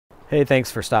Hey,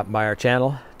 thanks for stopping by our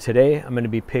channel. Today I'm going to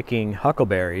be picking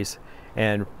huckleberries,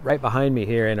 and right behind me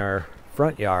here in our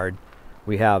front yard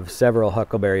we have several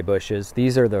huckleberry bushes.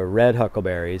 These are the red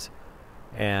huckleberries,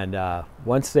 and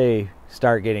once they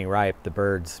start getting ripe, the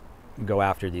birds go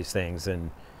after these things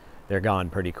and they're gone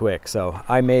pretty quick. So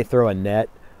I may throw a net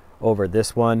over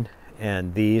this one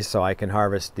and these so I can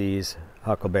harvest these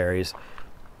huckleberries.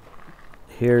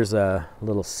 Here's a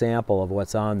little sample of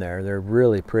what's on there. They're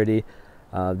really pretty.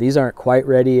 These aren't quite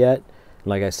ready yet.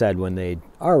 Like I said, when they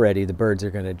are ready, the birds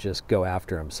are going to just go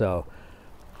after them. So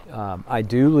I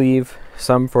do leave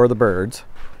some for the birds,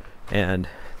 and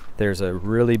there's a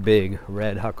really big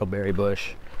red huckleberry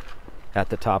bush at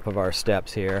the top of our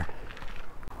steps here.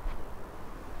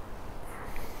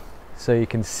 So you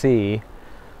can see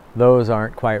those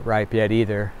aren't quite ripe yet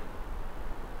either,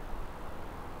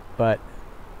 but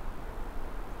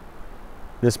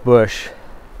this bush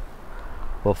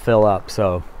will fill up,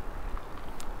 so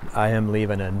I am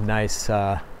leaving a nice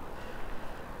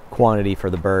quantity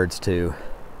for the birds to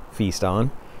feast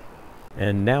on.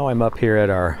 And now I'm up here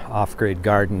at our off-grid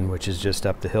garden, which is just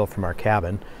up the hill from our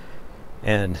cabin,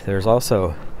 and there's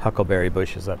also huckleberry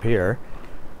bushes up here.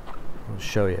 I'll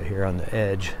show you here on the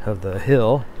edge of the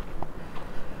hill.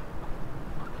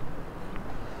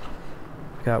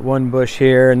 Got one bush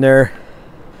here, and there's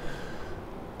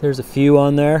a few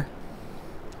on there.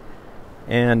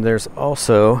 And there's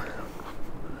also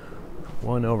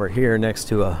one over here next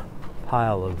to a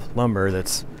pile of lumber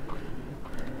that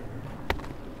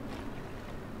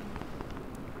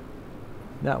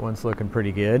one's looking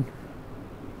pretty good.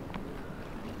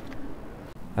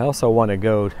 I also want to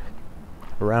go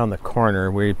around the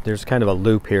corner. There's kind of a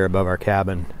loop here above our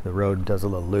cabin. The road does a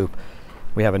little loop.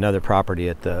 We have another property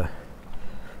at the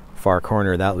far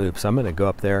corner of that loop, so I'm going to go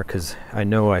up there because I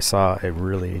know I saw a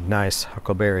really nice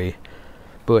huckleberry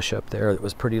bush up there that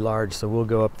was pretty large. So we'll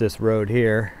go up this road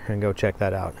here and go check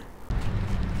that out.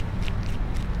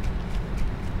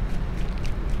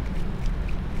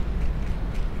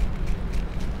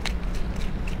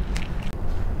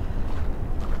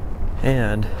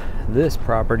 And this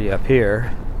property up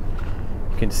here,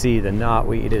 you can see the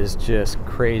knotweed is just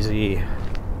crazy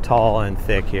tall and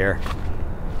thick here.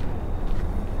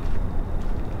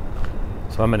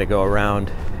 So I'm going to go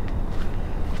around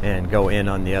and go in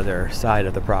on the other side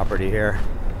of the property here.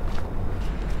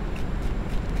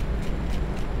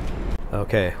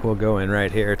 Okay, we'll go in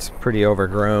right here. It's pretty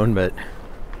overgrown, but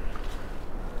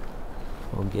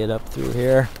we'll get up through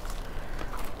here.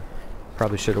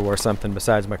 Probably should have wore something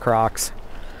besides my Crocs.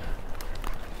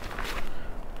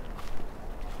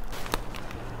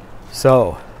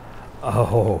 So,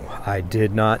 oh, I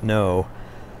did not know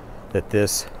that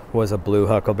this was a blue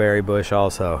huckleberry bush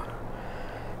also.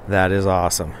 That is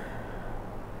awesome.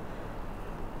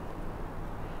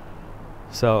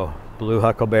 So, blue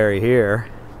huckleberry here.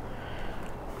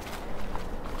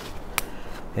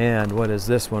 And what is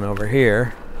this one over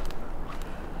here?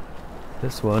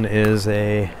 This one is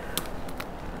a...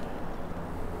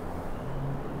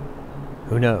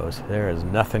 who knows? There is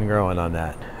nothing growing on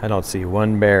that. I don't see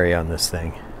one berry on this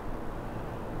thing.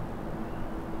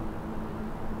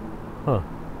 Huh.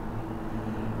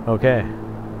 Okay.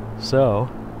 So,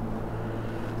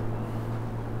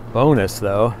 bonus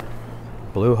though,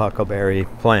 blue huckleberry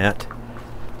plant.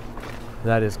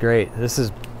 That is great.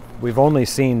 We've only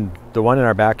seen the one in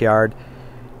our backyard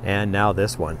and now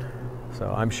this one. So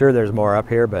I'm sure there's more up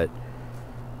here, but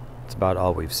it's about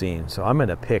all we've seen. So I'm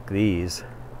gonna pick these,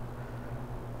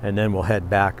 and then we'll head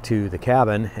back to the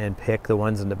cabin and pick the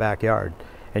ones in the backyard.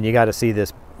 And you got to see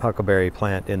this huckleberry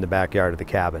plant in the backyard of the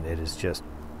cabin. It is just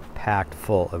packed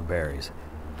full of berries.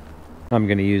 I'm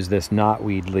going to use this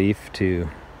knotweed leaf to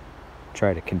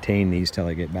try to contain these till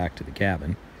I get back to the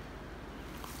cabin.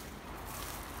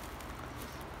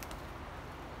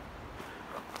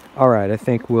 All right, I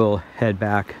think we'll head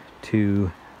back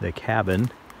to the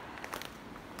cabin.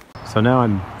 So now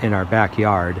I'm in our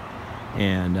backyard,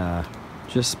 and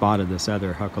just spotted this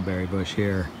other huckleberry bush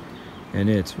here, and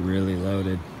it's really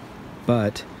loaded,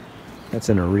 but that's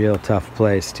in a real tough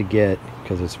place to get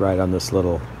because it's right on this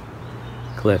little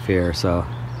cliff here. So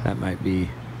that might be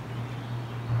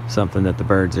something that the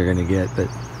birds are going to get, but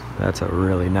that's a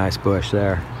really nice bush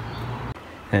there.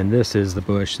 And this is the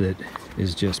bush that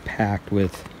is just packed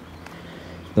with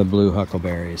the blue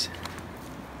huckleberries.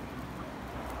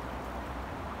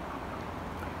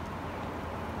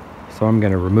 So I'm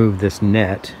going to remove this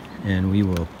net and we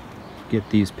will get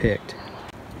these picked.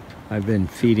 I've been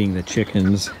feeding the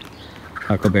chickens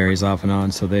huckleberries off and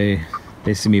on, so they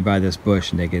see me by this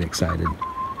bush and they get excited.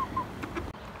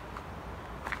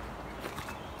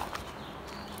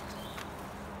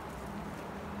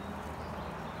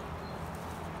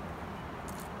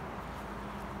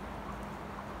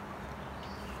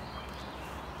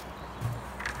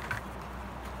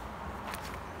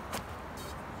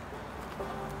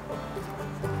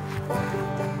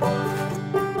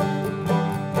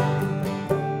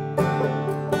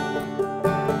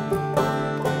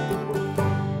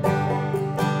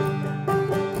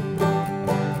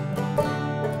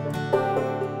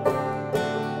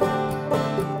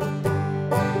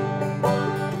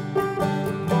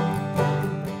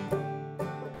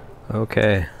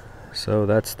 Okay, so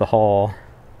that's the haul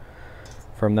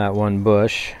from that one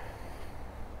bush.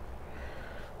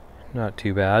 Not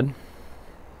too bad.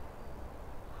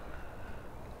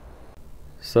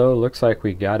 So looks like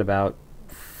we got about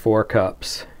 4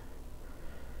 cups.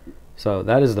 So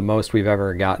that is the most we've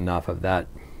ever gotten off of that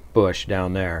bush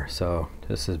down there. So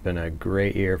this has been a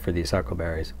great year for these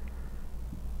huckleberries.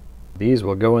 These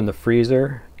will go in the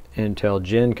freezer until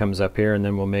Jen comes up here, and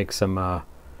then we'll make some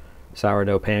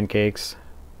sourdough pancakes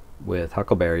with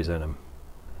huckleberries in them.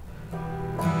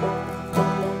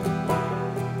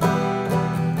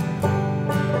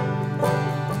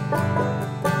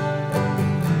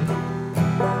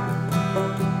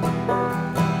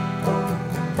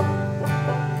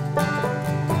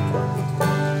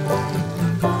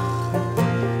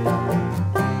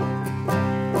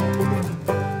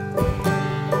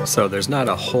 So there's not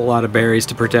a whole lot of berries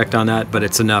to protect on that, but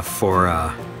it's enough for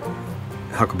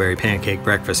huckleberry pancake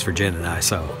breakfast for Jen and I,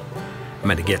 so I'm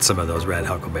going to get some of those red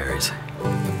huckleberries.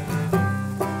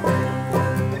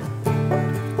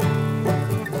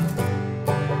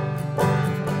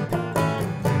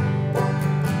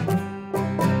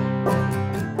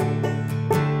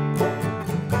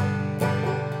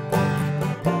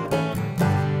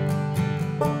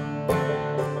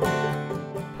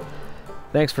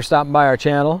 Thanks for stopping by our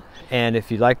channel, and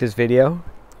if you like this video,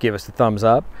 give us a thumbs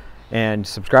up and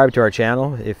subscribe to our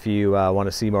channel if you want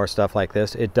to see more stuff like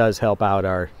this. It does help out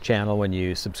our channel when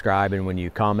you subscribe and when you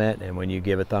comment and when you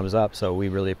give a thumbs up, so we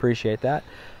really appreciate that.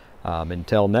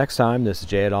 Until next time, this is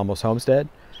Jay at Almost Homestead.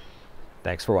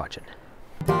 Thanks for watching.